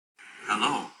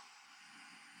Hello.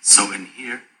 So in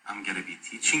here, I'm going to be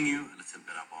teaching you a little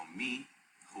bit about me,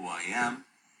 who I am,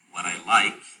 what I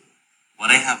like, what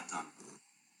I have done.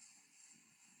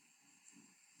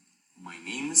 My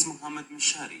name is Muhammad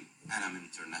Mishari, and I'm an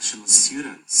international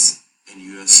student in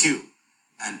USU,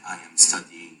 and I am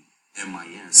studying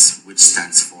MIS, which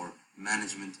stands for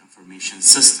Management Information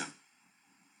System.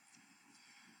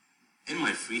 In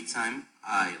my free time,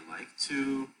 I like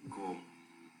to go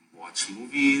watch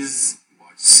movies,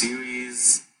 watch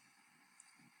series,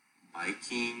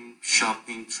 biking,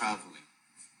 shopping, traveling.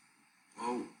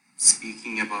 Oh,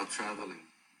 speaking about traveling,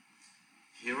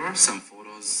 here are some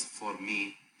photos for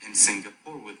me in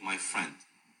Singapore with my friend.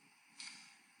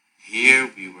 Here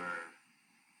we were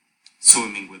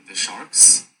swimming with the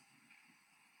sharks,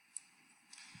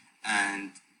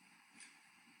 and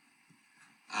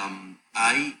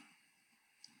I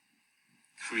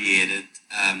created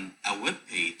a web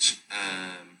page.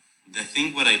 The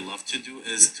thing what I love to do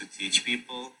is to teach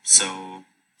people. So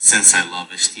since I love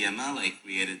HTML, I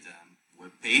created a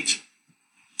web page.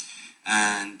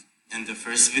 And in the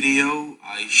first video,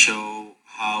 I show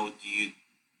how do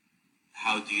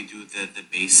you do the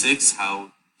basics,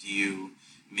 how do you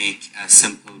make a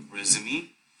simple resume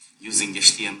using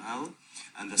HTML.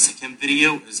 And the second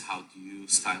video is how do you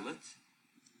style it.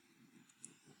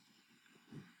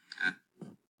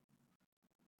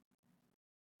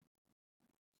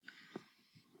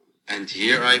 And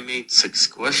here I made 6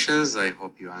 questions. I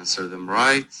hope you answer them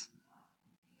right.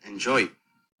 Enjoy.